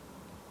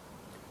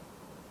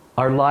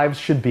 our lives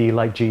should be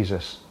like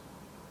Jesus.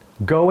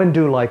 Go and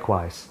do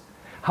likewise.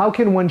 How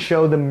can one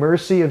show the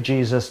mercy of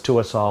Jesus to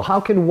us all? How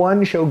can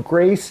one show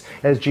grace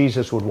as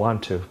Jesus would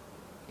want to?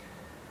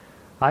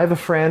 I have a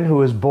friend who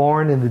was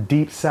born in the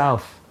deep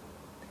South.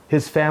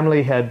 His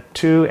family had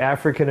 2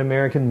 African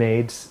American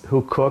maids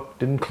who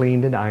cooked and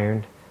cleaned and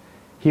ironed.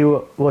 He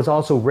was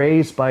also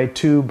raised by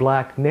 2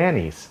 black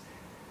nannies.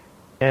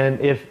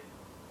 And if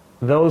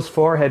those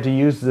 4 had to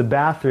use the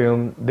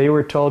bathroom, they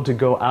were told to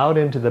go out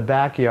into the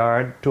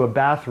backyard to a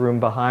bathroom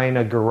behind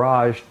a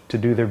garage to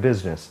do their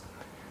business.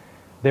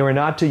 They were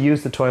not to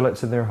use the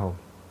toilets in their home.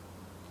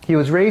 He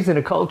was raised in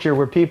a culture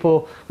where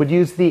people would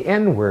use the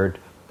N-word.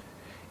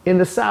 In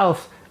the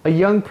South, a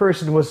young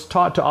person was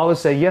taught to always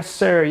say, yes,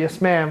 sir,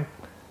 yes, ma'am.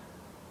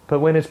 But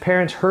when his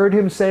parents heard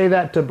him say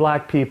that to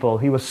black people,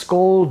 he was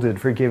scolded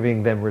for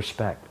giving them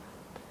respect.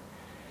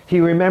 He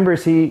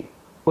remembers he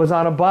was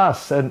on a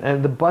bus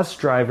and the bus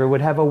driver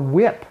would have a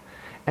whip.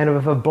 And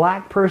if a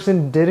black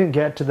person didn't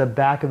get to the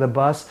back of the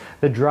bus,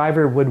 the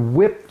driver would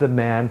whip the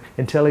man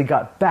until he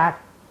got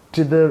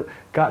to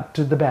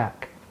the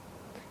back.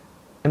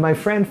 And my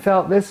friend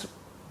felt this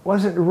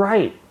wasn't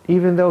right,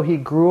 even though he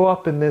grew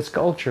up in this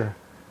culture.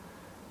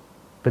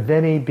 But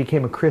then he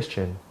became a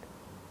Christian,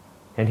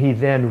 and he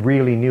then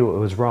really knew it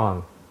was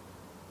wrong.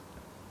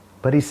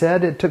 But he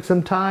said it took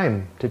some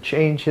time to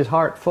change his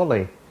heart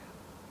fully.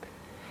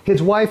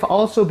 His wife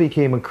also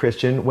became a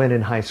Christian when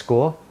in high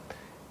school.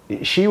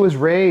 She was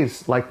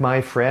raised, like my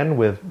friend,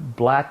 with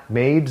black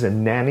maids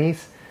and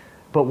nannies.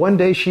 But one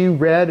day she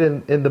read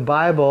in the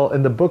Bible,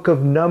 in the book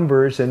of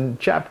Numbers, in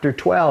chapter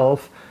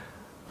 12,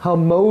 how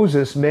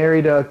Moses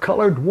married a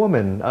colored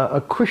woman,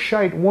 a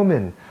Cushite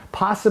woman,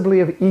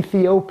 possibly of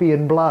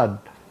Ethiopian blood.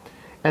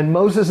 And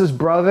Moses'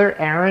 brother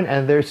Aaron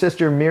and their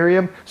sister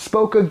Miriam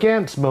spoke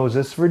against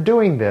Moses for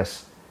doing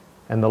this.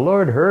 And the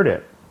Lord heard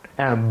it.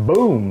 And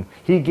boom,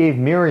 he gave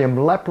Miriam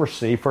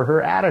leprosy for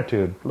her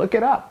attitude. Look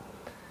it up.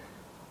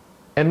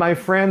 And my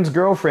friend's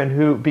girlfriend,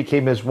 who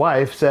became his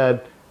wife,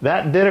 said,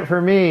 that did it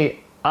for me.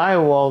 I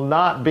will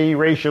not be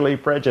racially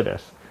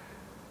prejudiced.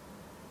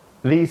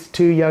 These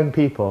 2 young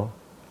people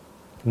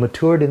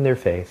matured in their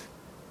faith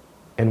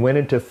and went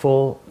into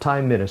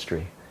full-time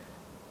ministry.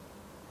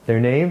 Their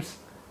names?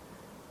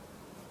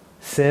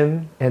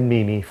 Sim and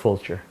Mimi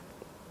Fulcher.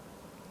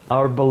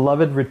 Our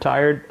beloved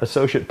retired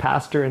associate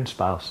pastor and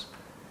spouse.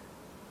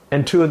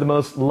 And 2 of the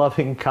most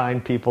loving,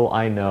 kind people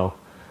I know,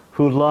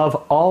 who love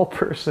all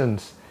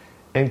persons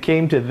and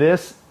came to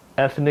this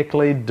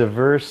ethnically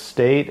diverse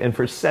state and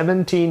for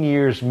 17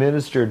 years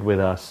ministered with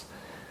us.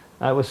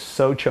 I was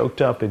so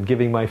choked up in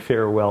giving my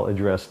farewell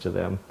address to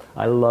them.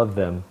 I love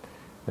them,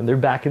 and they're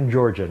back in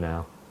Georgia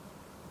now.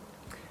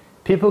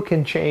 People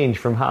can change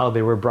from how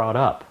they were brought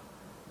up,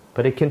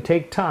 but it can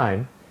take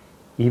time,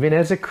 even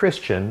as a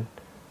Christian,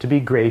 to be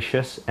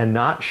gracious and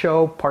not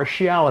show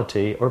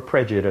partiality or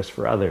prejudice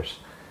for others.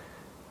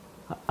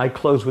 I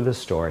close with a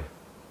story.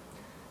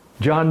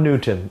 John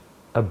Newton,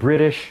 a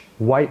British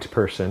white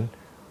person,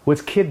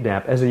 was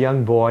kidnapped as a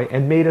young boy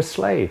and made a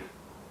slave.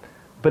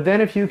 But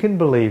then, if you can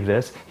believe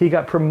this, he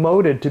got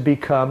promoted to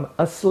become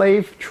a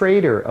slave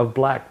trader of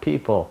black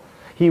people.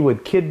 He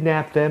would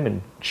kidnap them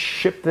and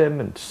ship them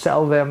and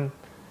sell them.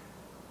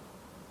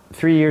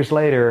 3 years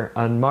later,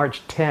 on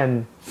March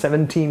 10,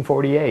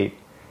 1748,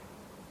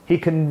 he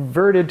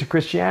converted to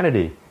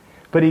Christianity.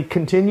 But he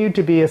continued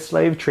to be a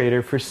slave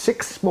trader for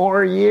 6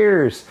 more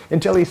years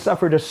until he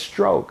suffered a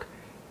stroke.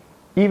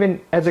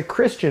 Even as a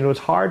Christian, it was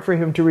hard for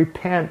him to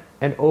repent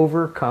and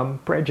overcome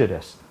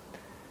prejudice.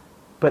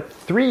 But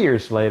 3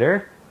 years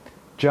later,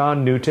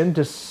 John Newton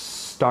just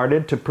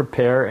started to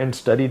prepare and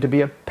study to be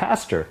a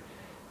pastor.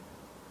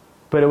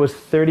 But it was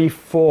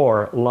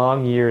 34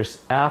 long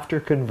years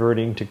after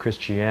converting to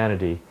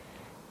Christianity,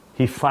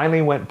 he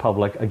finally went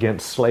public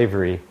against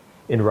slavery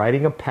in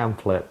writing a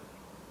pamphlet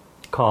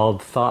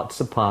called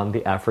Thoughts Upon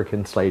the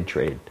African Slave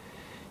Trade,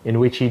 in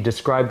which he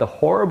described the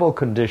horrible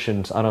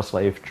conditions on a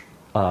slave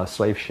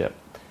ship.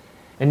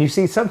 And you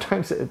see,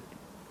 sometimes it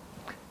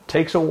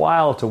takes a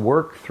while to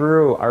work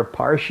through our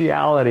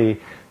partiality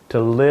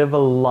to live a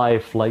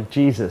life like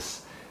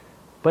Jesus.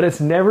 But it's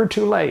never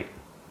too late.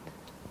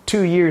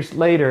 2 years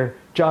later,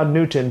 John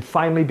Newton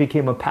finally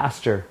became a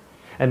pastor.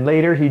 And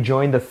later he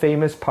joined the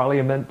famous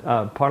Parliament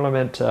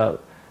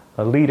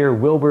leader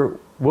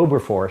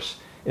Wilberforce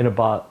in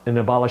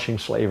abolishing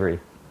slavery.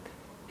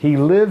 He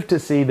lived to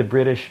see the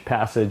British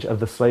passage of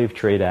the Slave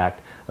Trade Act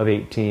of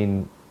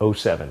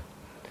 1807,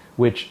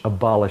 which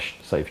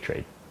abolished slave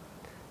trade.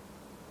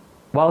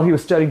 While he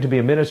was studying to be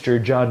a minister,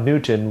 John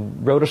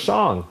Newton wrote a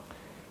song.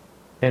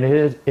 And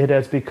it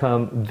has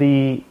become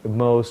the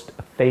most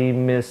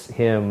famous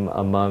hymn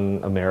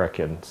among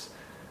Americans.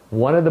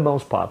 One of the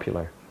most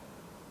popular.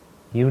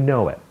 You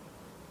know it.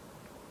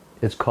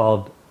 It's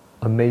called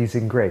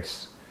Amazing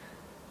Grace.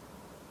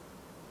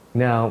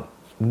 Now,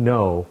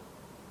 know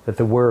that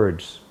the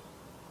words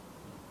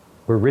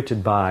were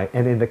written by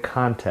and in the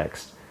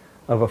context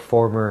of a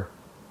former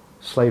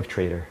slave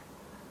trader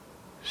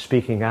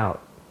speaking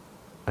out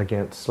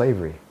against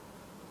slavery.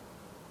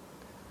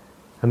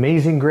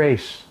 Amazing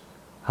grace,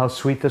 how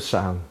sweet the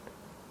sound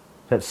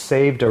that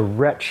saved a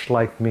wretch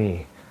like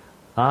me.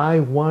 I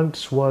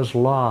once was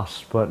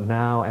lost, but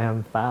now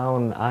am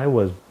found. I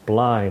was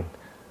blind,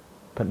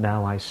 but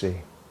now I see.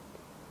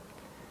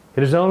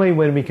 It is only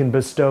when we can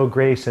bestow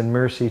grace and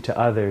mercy to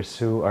others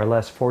who are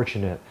less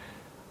fortunate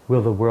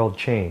will the world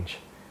change.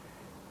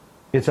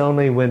 It's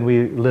only when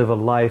we live a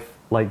life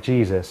like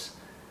Jesus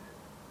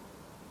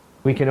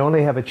we can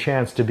only have a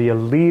chance to be a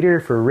leader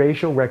for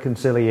racial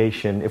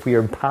reconciliation if we are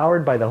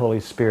empowered by the Holy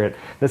Spirit,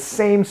 the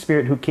same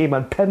Spirit who came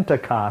on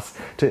Pentecost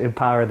to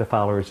empower the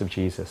followers of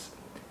Jesus.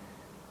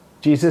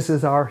 Jesus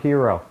is our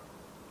hero,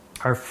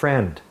 our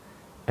friend,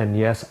 and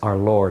yes, our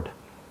Lord.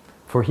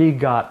 For he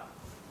got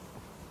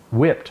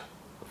whipped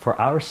for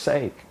our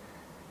sake.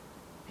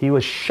 He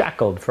was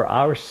shackled for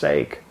our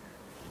sake,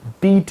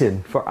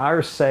 beaten for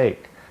our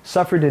sake,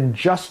 suffered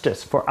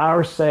injustice for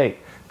our sake,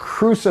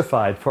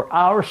 crucified for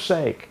our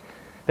sake,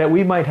 that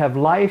we might have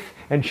life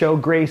and show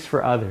grace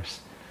for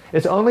others.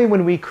 It's only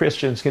when we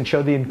Christians can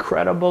show the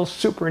incredible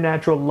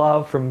supernatural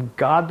love from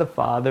God the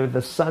Father,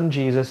 the Son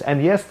Jesus,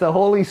 and yes, the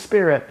Holy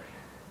Spirit,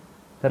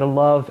 that a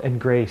love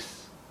and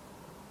grace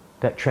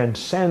that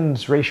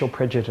transcends racial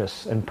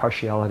prejudice and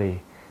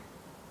partiality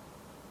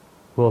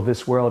will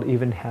this world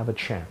even have a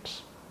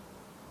chance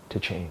to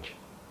change.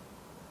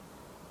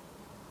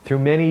 Through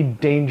many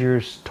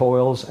dangers,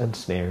 toils, and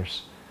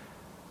snares,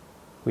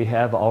 we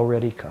have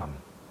already come.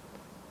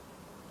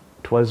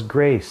 'Twas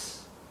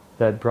grace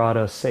that brought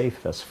us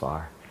safe thus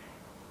far,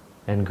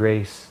 and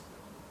grace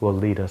will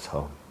lead us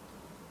home.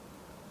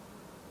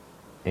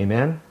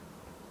 Amen?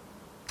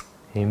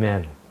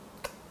 Amen.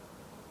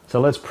 So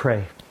let's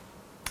pray.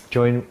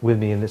 Join with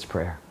me in this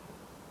prayer.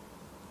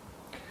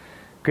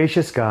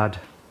 Gracious God,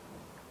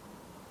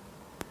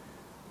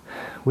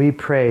 we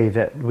pray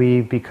that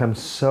we become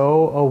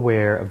so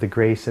aware of the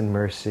grace and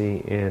mercy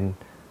in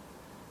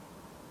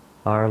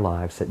our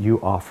lives that you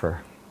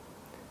offer.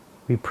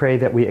 We pray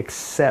that we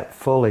accept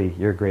fully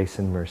your grace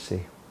and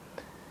mercy.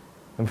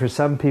 And for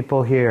some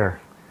people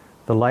here,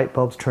 the light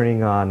bulb's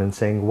turning on and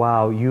saying,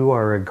 wow, you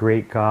are a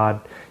great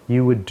God.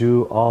 You would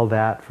do all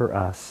that for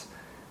us.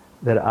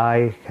 That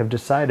I have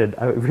decided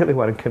I really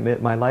want to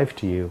commit my life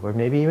to you, or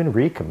maybe even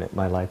recommit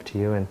my life to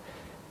you.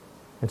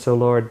 And so,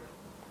 Lord,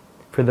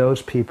 for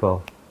those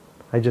people,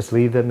 I just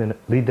lead them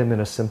in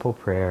a simple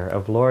prayer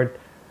of, Lord,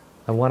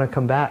 I want to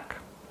come back.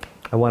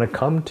 I want to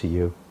come to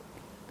you.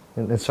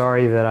 And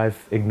sorry that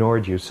I've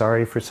ignored you.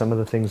 Sorry for some of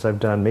the things I've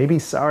done. Maybe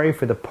sorry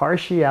for the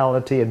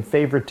partiality and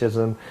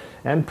favoritism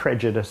and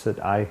prejudice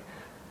that I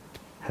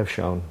have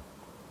shown.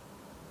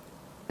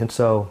 And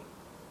so,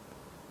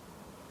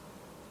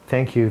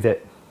 thank you that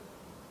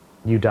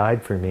you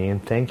died for me,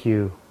 and thank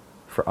you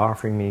for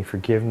offering me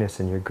forgiveness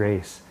and your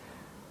grace.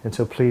 And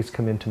so please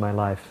come into my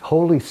life.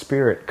 Holy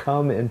Spirit,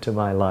 come into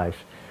my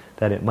life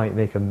that it might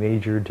make a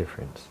major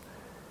difference.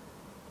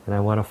 And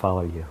I want to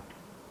follow you.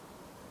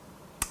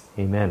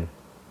 Amen.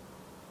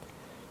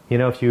 You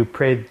know, if you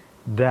prayed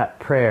that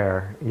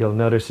prayer, you'll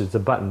notice there's a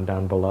button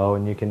down below,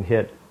 and you can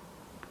hit,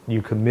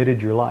 you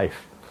committed your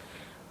life.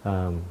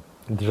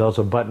 There's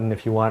also a button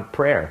if you want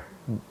prayer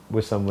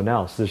with someone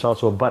else. There's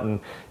also a button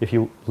if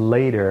you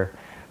later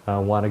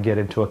want to get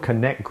into a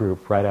connect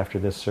group right after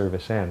this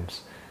service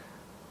ends.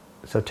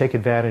 So take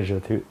advantage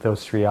of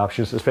those three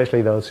options,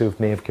 especially those who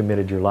may have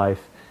committed your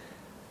life.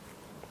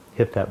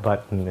 Hit that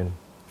button, and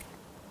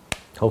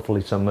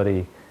hopefully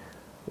somebody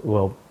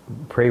will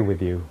pray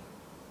with you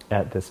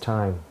at this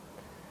time.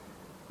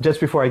 Just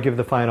before I give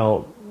the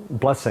final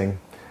blessing,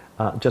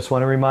 just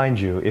want to remind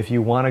you, if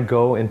you want to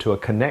go into a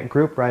connect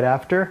group right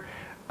after,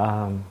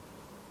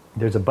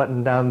 there's a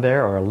button down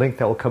there or a link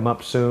that will come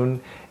up soon,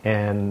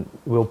 and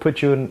we'll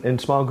put you in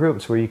small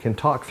groups where you can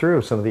talk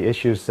through some of the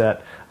issues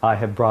that I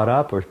have brought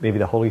up, or maybe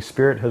the Holy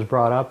Spirit has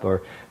brought up,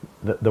 or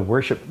the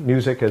worship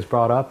music has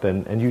brought up,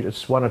 and you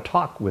just want to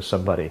talk with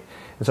somebody.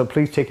 And so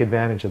please take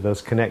advantage of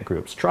those connect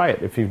groups. Try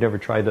it if you've never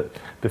tried it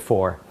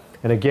before.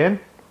 And again,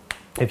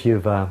 if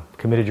you've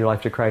committed your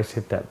life to Christ,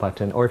 hit that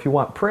button. Or if you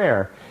want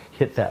prayer,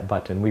 hit that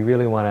button. We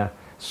really want to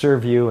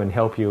serve you and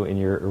help you in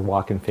your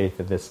walk in faith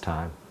at this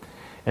time.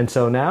 And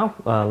so now,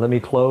 let me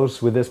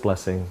close with this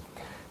blessing.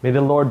 May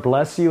the Lord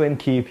bless you and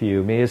keep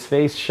you. May his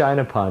face shine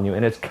upon you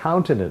and his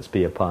countenance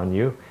be upon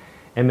you.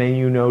 And may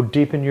you know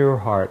deep in your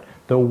heart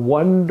the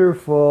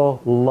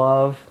wonderful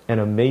love and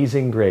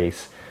amazing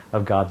grace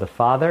of God the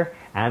Father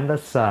and the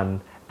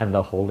Son and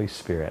the Holy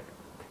Spirit.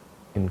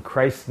 In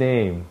Christ's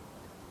name,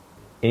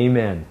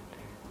 amen.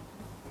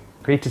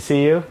 Great to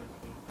see you.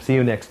 See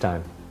you next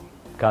time.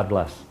 God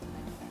bless.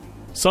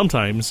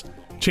 Sometimes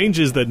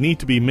changes that need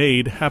to be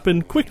made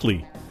happen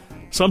quickly.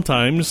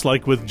 Sometimes,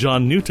 like with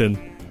John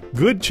Newton,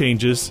 good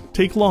changes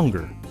take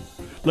longer.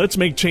 Let's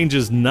make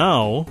changes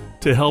now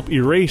to help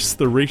erase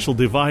the racial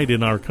divide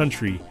in our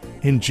country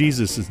in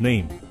Jesus'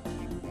 name.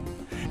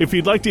 If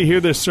you'd like to hear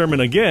this sermon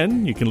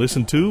again, you can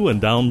listen to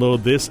and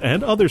download this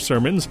and other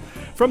sermons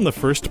from the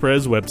First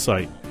Pres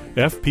website,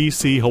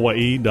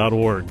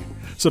 fpchawaii.org.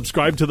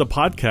 Subscribe to the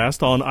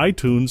podcast on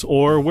iTunes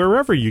or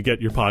wherever you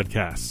get your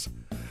podcasts.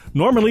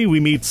 Normally, we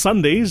meet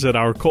Sundays at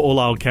our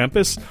Ko'olau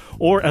campus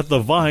or at the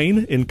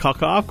Vine in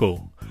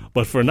Kaka'ako.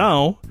 But for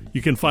now,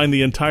 you can find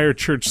the entire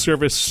church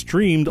service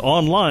streamed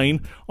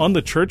online on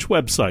the church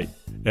website,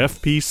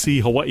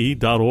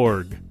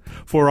 fpchawaii.org.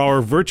 For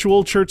our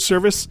virtual church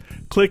service,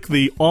 click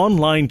the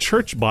online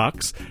church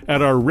box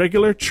at our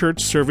regular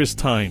church service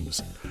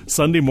times.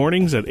 Sunday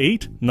mornings at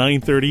 8,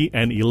 9:30,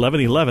 and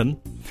 11:11,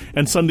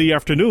 and Sunday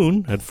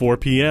afternoon at 4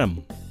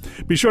 p.m.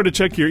 Be sure to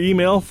check your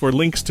email for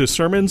links to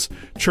sermons,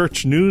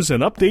 church news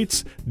and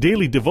updates,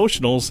 daily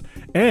devotionals,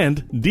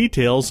 and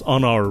details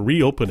on our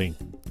reopening.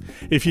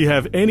 If you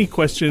have any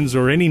questions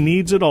or any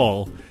needs at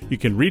all, you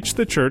can reach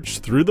the church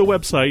through the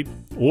website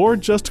or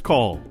just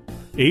call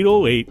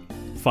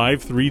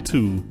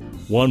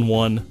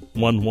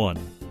 808-532-1111.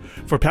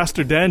 For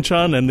Pastor Dan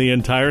Chun and the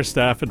entire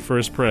staff at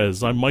First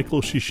Pres, I'm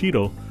Michael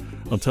Shishido.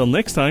 Until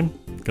next time,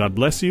 God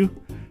bless you,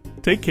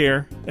 take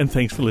care, and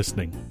thanks for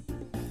listening.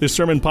 This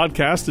sermon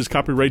podcast is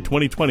copyright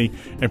 2020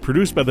 and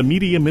produced by the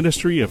Media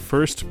Ministry of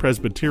First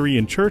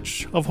Presbyterian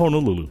Church of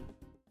Honolulu.